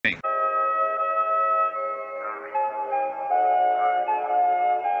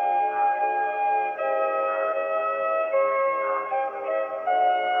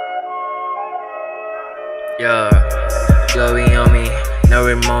Glory on me, no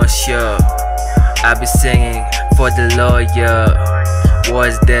remorse, yeah. I be singing for the Lord, yeah.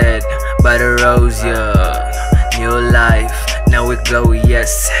 Was dead, but arose, yeah. New life, now we glow,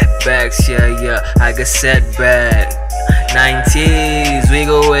 yes. Setbacks, yeah. I got setback. 90s, we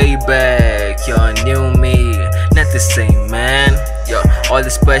go way back. Yo, new me, not the same, man. Yo, all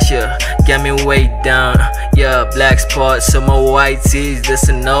this pressure got me way down. Yeah, black spots on my white tees, that's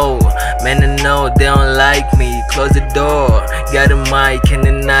a no. Man, I know they don't like me. Close the door. Got a mic and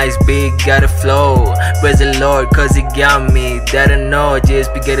a nice beat, got a flow. Praise the Lord, cause he got me. That I know,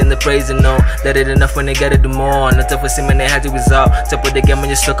 just be getting the praise and know that it enough when they gotta do more. No time for see, man, they had to resolve. Top of the game when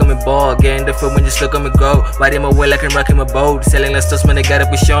you look at me ball. Getting the foot when you look at me grow. Riding my way like I'm rocking my boat. Selling like stuff, man, they gotta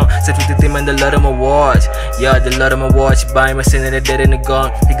be shown. Set with the team and the Lord of my watch. Yeah, the Lord of my watch. Buy my sin and the dead and the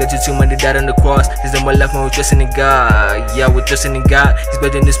gone. He got you too many died on the cross. He's done my life, man, we're trusting in God. Yeah, we're trusting in God. He's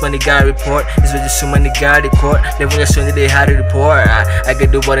better than this money guy report. He's better than so many guy the court. Living a strong that they had to report. I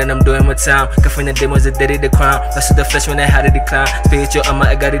can do what and I'm doing my time. Confirm the demons that did the crown. Rest of the flesh when I had to decline. Spiritual armor,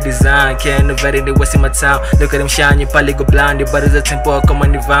 I got a design. Can't innovate, they wasting my time. Look at them shine, you probably go blind. The brothers are temple, come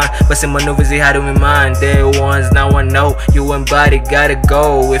on divine. But some maneuvers they had in mind. Day ones, now I know. You and body gotta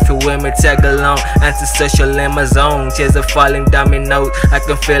go. If you with me, tag along. Antisocial in my zone. Tears are falling down my nose. I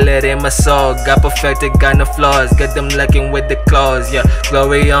can feel it in my soul. Got perfected, got no flaws. Got them looking with the claws, yeah.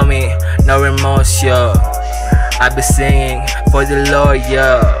 Glory on me, no remorse, yeah. I be singing for the Lord,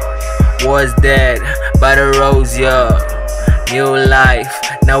 yeah. Was dead, but arose, yeah. New life,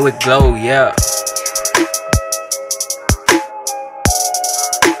 now we glow, yeah.